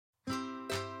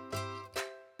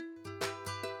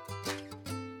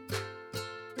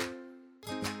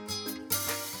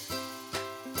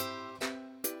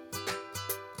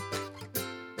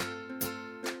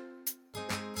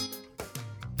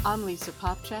I'm Lisa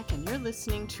Popchak, and you're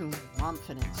listening to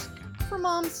Momfidence, for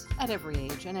moms at every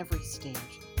age and every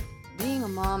stage. Being a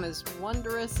mom is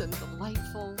wondrous and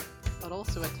delightful, but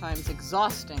also at times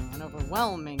exhausting and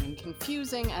overwhelming and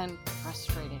confusing and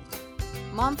frustrating.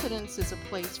 Momfidence is a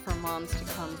place for moms to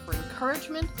come for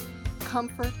encouragement,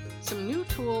 comfort, some new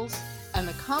tools, and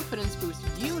the confidence boost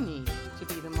you need to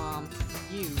be the mom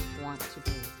you want to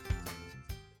be.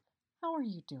 How are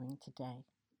you doing today?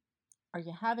 Are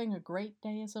you having a great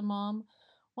day as a mom?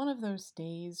 One of those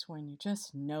days when you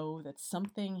just know that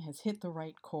something has hit the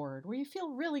right chord, where you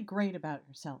feel really great about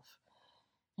yourself,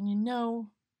 and you know,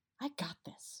 I got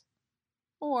this.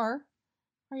 Or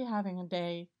are you having a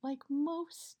day like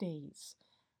most days,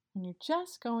 when you're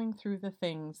just going through the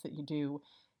things that you do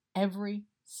every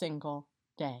single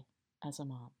day as a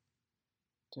mom?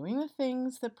 Doing the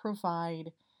things that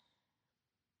provide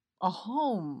a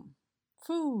home,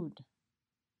 food,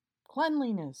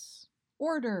 cleanliness,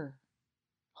 order,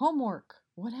 homework,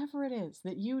 whatever it is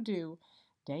that you do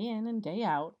day in and day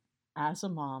out as a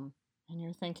mom, and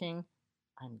you're thinking,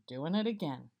 I'm doing it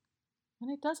again. And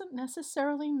it doesn't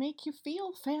necessarily make you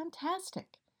feel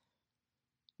fantastic.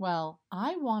 Well,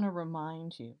 I want to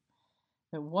remind you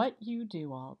that what you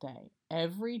do all day,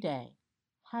 every day,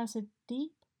 has a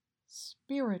deep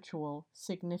spiritual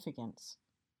significance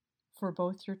for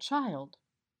both your child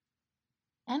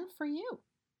and for you.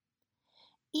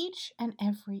 Each and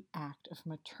every act of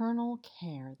maternal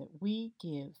care that we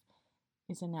give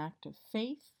is an act of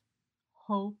faith,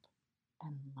 hope,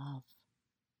 and love.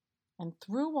 And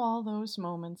through all those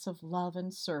moments of love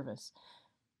and service,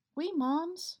 we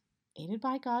moms, aided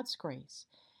by God's grace,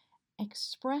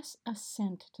 express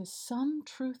assent to some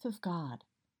truth of God,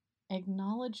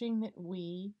 acknowledging that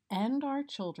we and our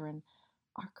children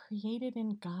are created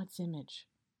in God's image,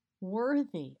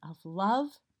 worthy of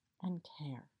love and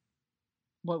care.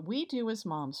 What we do as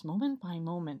moms, moment by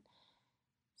moment,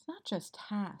 it's not just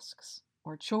tasks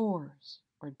or chores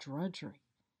or drudgery,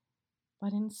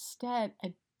 but instead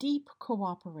a deep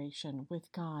cooperation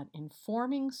with God in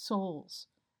forming souls,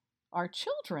 our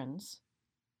children's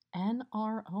and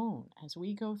our own, as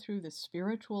we go through the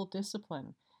spiritual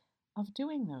discipline of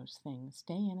doing those things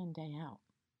day in and day out.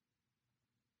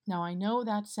 Now, I know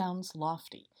that sounds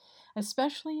lofty,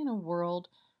 especially in a world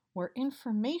where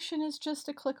information is just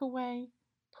a click away.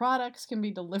 Products can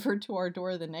be delivered to our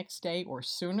door the next day or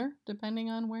sooner, depending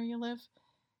on where you live,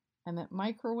 and that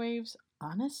microwaves,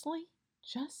 honestly,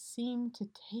 just seem to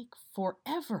take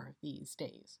forever these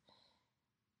days.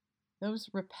 Those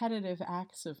repetitive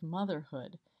acts of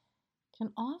motherhood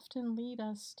can often lead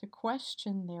us to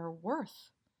question their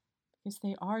worth because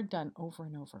they are done over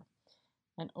and over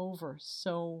and over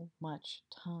so much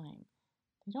time.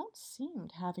 They don't seem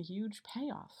to have a huge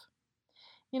payoff.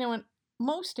 In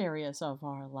most areas of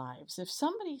our lives, if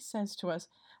somebody says to us,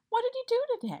 "What did you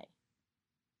do today?"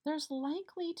 there's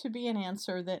likely to be an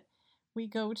answer that we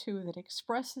go to that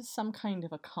expresses some kind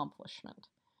of accomplishment.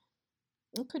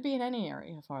 It could be in any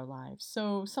area of our lives.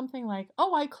 So something like,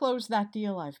 "Oh, I closed that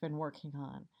deal I've been working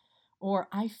on," or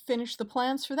 "I finished the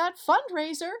plans for that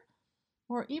fundraiser,"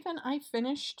 or even "I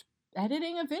finished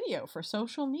editing a video for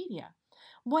social media."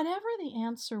 Whatever the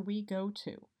answer we go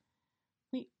to,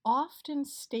 we often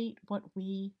state what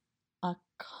we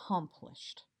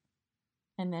accomplished.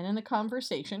 And then in the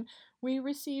conversation, we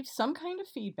receive some kind of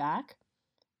feedback,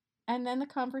 and then the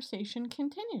conversation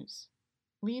continues,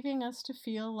 leaving us to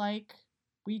feel like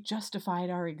we justified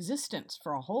our existence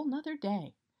for a whole nother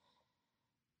day.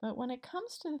 But when it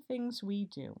comes to the things we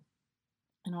do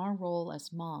in our role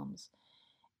as moms,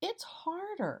 it's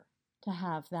harder to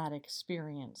have that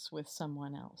experience with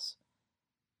someone else.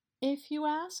 If you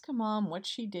ask a mom what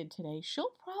she did today,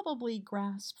 she'll probably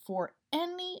grasp for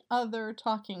any other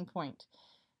talking point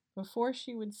before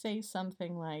she would say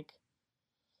something like,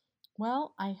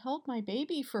 "Well, I held my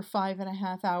baby for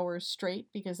 5.5 hours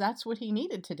straight because that's what he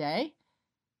needed today."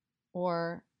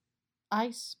 Or,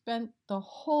 "I spent the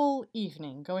whole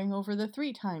evening going over the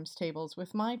 3 times tables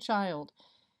with my child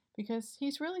because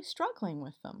he's really struggling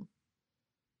with them."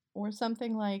 Or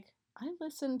something like, "I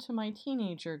listened to my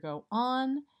teenager go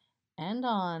on and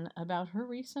on about her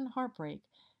recent heartbreak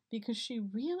because she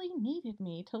really needed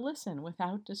me to listen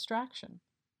without distraction."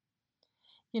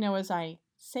 As I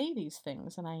say these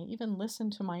things, and I even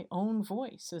listen to my own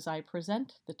voice as I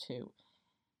present the two,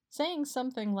 saying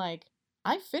something like,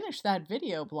 "I finished that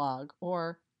video blog,"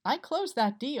 or "I closed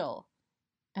that deal,"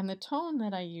 and the tone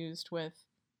that I used with,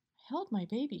 "I held my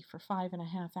baby for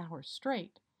 5.5 hours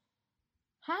straight,"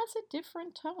 has a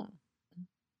different tone.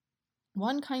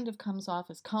 One kind of comes off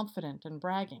as confident and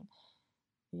bragging.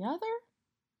 The other,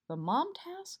 the mom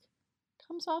task,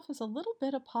 comes off as a little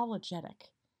bit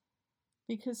apologetic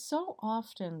because so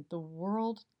often the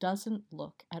world doesn't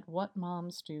look at what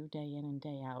moms do day in and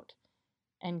day out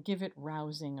and give it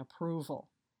rousing approval.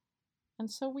 And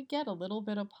so we get a little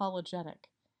bit apologetic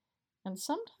and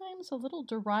sometimes a little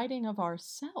deriding of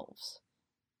ourselves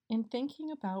in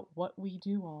thinking about what we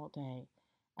do all day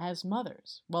as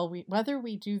mothers. Well, whether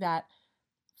we do that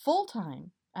full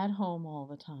time at home all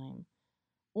the time,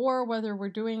 or whether we're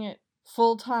doing it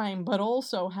full time but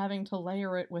also having to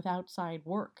layer it with outside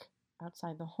work,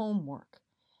 outside the home work.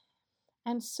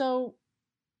 And so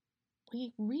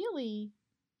we really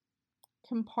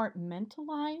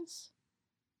compartmentalize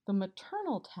the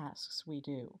maternal tasks we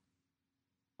do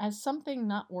as something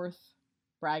not worth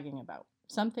bragging about,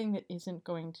 something that isn't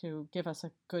going to give us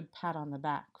a good pat on the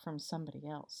back from somebody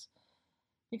else.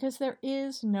 Because there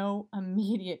is no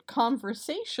immediate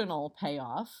conversational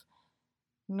payoff,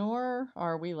 nor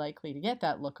are we likely to get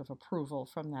that look of approval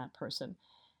from that person.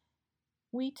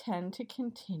 We tend to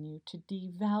continue to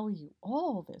devalue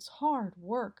all this hard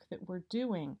work that we're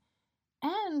doing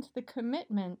and the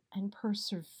commitment and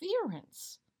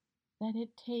perseverance that it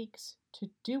takes to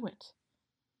do it.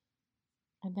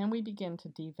 And then we begin to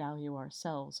devalue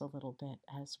ourselves a little bit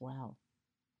as well.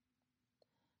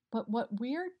 But what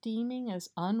we're deeming as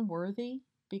unworthy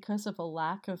because of a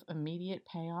lack of immediate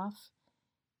payoff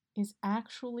is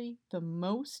actually the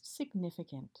most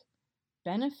significant,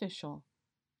 beneficial,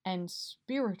 and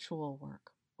spiritual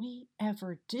work we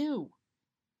ever do.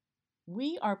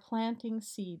 We are planting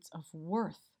seeds of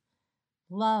worth,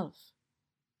 love,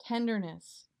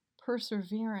 tenderness,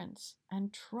 perseverance,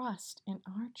 and trust in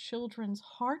our children's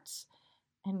hearts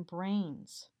and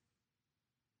brains.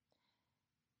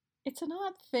 It's an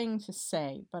odd thing to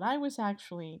say, but I was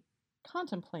actually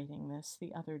contemplating this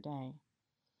the other day.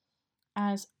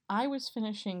 As I was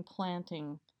finishing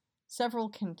planting several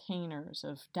containers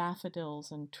of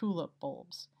daffodils and tulip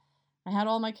bulbs, I had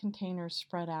all my containers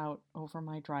spread out over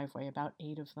my driveway, about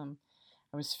 8 of them.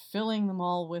 I was filling them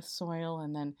all with soil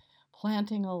and then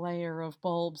planting a layer of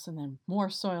bulbs and then more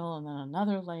soil and then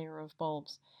another layer of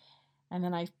bulbs. And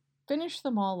then I finished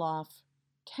them all off,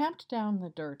 tamped down the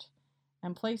dirt,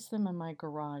 and placed them in my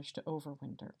garage to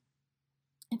overwinter.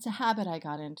 It's a habit I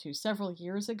got into several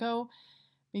years ago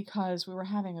because we were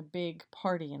having a big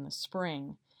party in the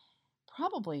spring,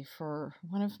 probably for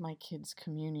one of my kids'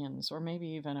 communions, or maybe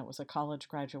even it was a college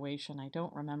graduation. I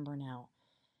don't remember now.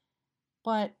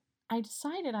 But I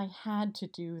decided I had to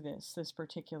do this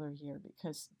particular year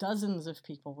because dozens of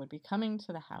people would be coming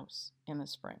to the house in the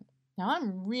spring. Now,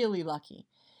 I'm really lucky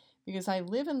because I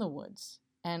live in the woods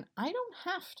and I don't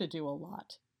have to do a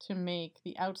lot to make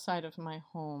the outside of my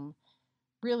home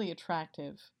really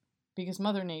attractive because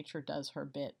Mother Nature does her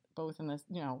bit, both in the,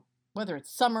 whether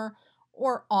it's summer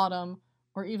or autumn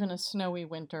or even a snowy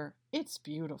winter, it's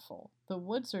beautiful. The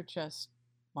woods are just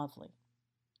lovely.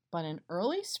 But in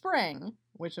early spring,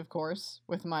 which of course,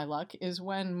 with my luck, is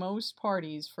when most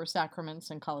parties for sacraments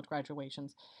and college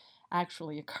graduations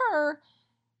actually occur,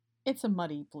 it's a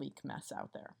muddy, bleak mess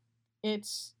out there.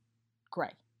 It's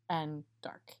gray and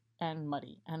dark and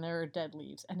muddy, and there are dead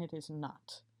leaves, and it is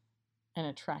not an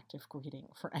attractive greeting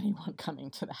for anyone coming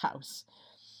to the house.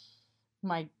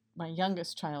 My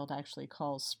youngest child actually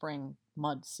calls spring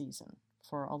mud season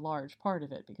for a large part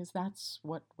of it because that's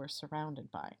what we're surrounded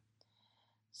by.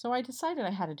 So I decided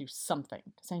I had to do something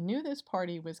because I knew this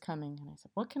party was coming, and I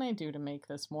said, what can I do to make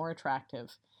this more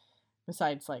attractive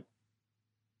besides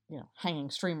hanging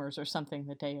streamers or something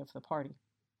the day of the party?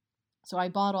 So I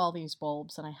bought all these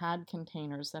bulbs and I had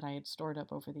containers that I had stored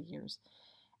up over the years.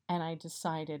 And I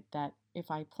decided that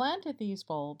if I planted these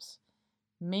bulbs,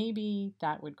 maybe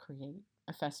that would create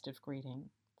a festive greeting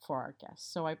for our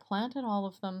guests. So I planted all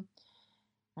of them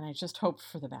and I just hoped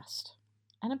for the best.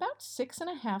 And about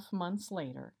 6.5 months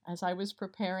later, as I was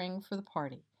preparing for the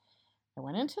party, I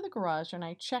went into the garage and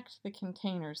I checked the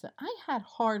containers that I had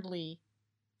hardly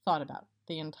thought about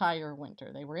the entire winter.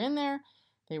 They were in there,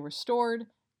 they were stored.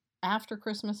 After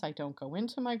Christmas, I don't go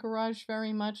into my garage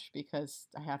very much because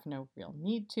I have no real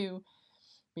need to,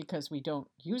 because we don't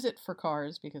use it for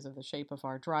cars because of the shape of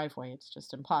our driveway. It's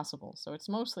just impossible. So it's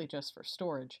mostly just for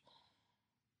storage.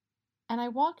 And I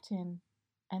walked in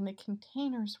and the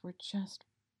containers were just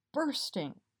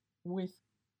bursting with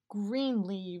green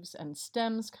leaves and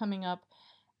stems coming up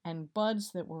and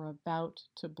buds that were about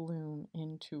to bloom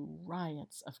into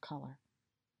riots of color.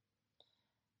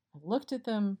 I looked at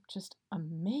them just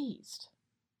amazed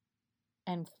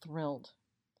and thrilled.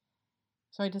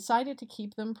 So I decided to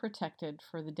keep them protected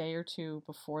for the day or two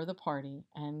before the party,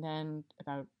 and then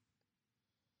about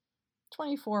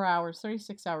 24 hours,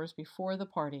 36 hours before the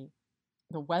party,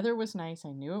 The weather was nice.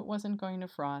 I knew it wasn't going to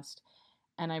frost,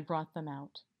 and I brought them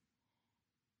out.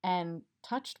 And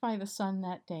touched by the sun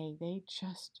that day, they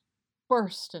just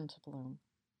burst into bloom.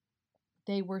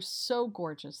 They were so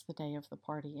gorgeous the day of the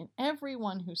party, and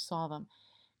everyone who saw them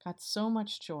got so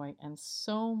much joy and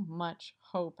so much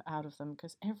hope out of them,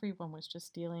 because everyone was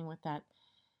just dealing with that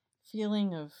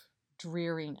feeling of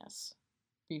dreariness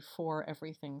before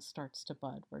everything starts to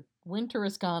bud, where winter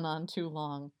has gone on too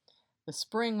long. The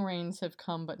spring rains have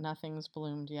come, but nothing's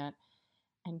bloomed yet.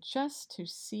 And just to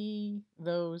see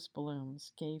those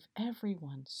blooms gave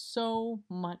everyone so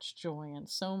much joy and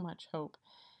so much hope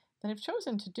that I've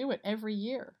chosen to do it every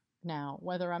year now,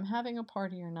 whether I'm having a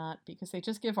party or not, because they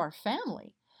just give our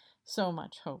family so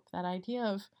much hope. That idea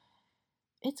of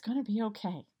it's going to be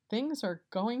okay. Things are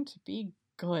going to be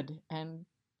good, and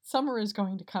summer is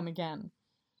going to come again.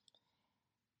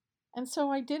 And so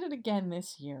I did it again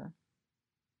this year.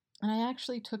 And I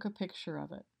actually took a picture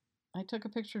of it. I took a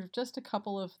picture of just a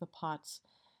couple of the pots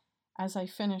as I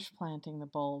finished planting the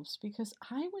bulbs, because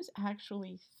I was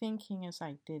actually thinking as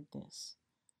I did this,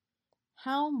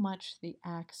 how much the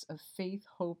acts of faith,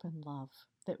 hope, and love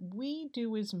that we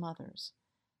do as mothers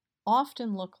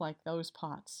often look like those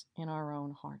pots in our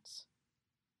own hearts.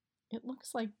 It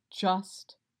looks like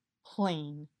just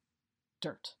plain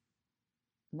dirt.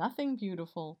 Nothing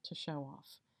beautiful to show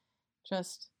off.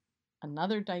 Just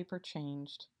another diaper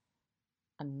changed,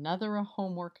 another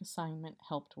homework assignment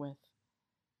helped with,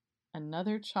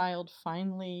 another child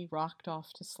finally rocked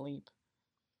off to sleep,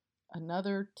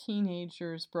 another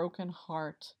teenager's broken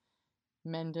heart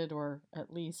mended or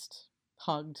at least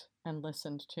hugged and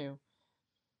listened to,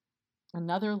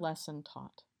 another lesson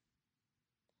taught.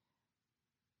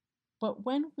 But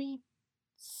when we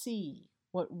see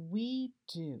what we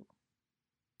do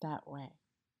that way,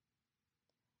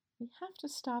 we have to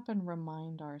stop and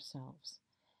remind ourselves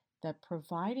that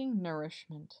providing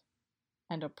nourishment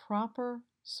and a proper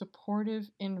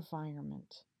supportive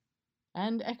environment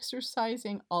and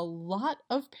exercising a lot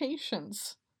of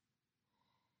patience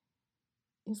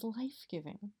is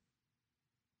life-giving.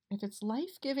 If it's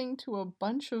life-giving to a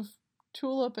bunch of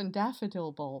tulip and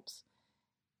daffodil bulbs,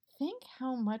 think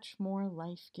how much more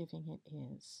life-giving it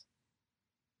is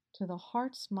to the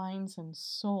hearts, minds, and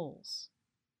souls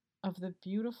of the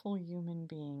beautiful human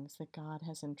beings that God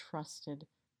has entrusted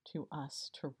to us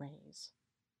to raise.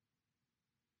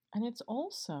 And it's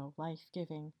also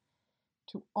life-giving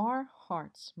to our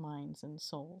hearts, minds, and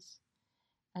souls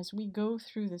as we go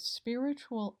through the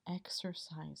spiritual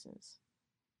exercises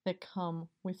that come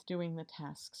with doing the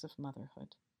tasks of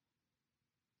motherhood.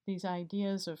 These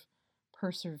ideas of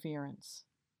perseverance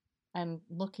and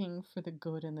looking for the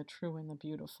good and the true and the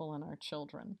beautiful in our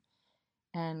children,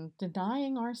 and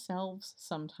denying ourselves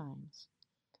sometimes,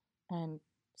 and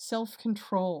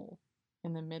self-control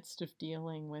in the midst of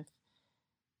dealing with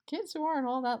kids who aren't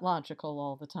all that logical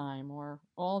all the time or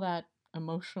all that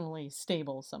emotionally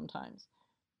stable sometimes.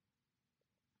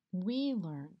 We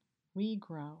learn, we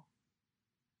grow.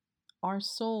 Our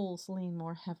souls lean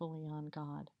more heavily on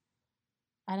God.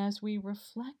 And as we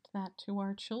reflect that to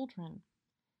our children,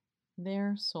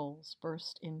 their souls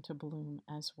burst into bloom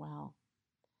as well.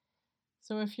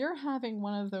 So if you're having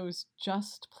one of those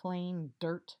just plain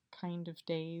dirt kind of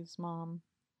days, Mom,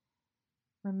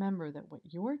 remember that what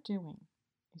you're doing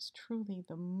is truly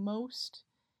the most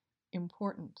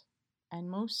important and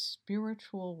most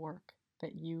spiritual work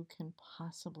that you can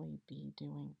possibly be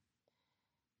doing.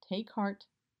 Take heart,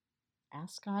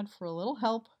 ask God for a little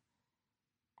help,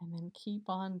 and then keep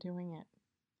on doing it,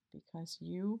 because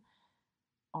you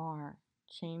are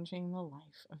changing the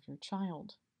life of your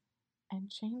child and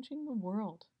changing the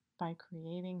world by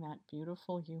creating that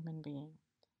beautiful human being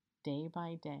day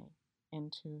by day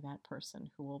into that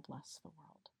person who will bless the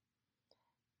world.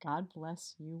 God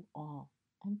bless you all,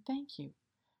 and thank you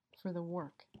for the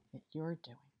work that you're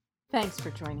doing. Thanks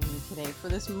for joining me today for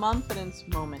this Momfidence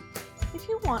moment. If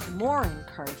you want more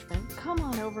encouragement, come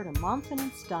on over to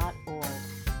momfidence.org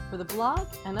for the blog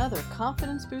and other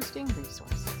confidence-boosting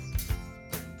resources.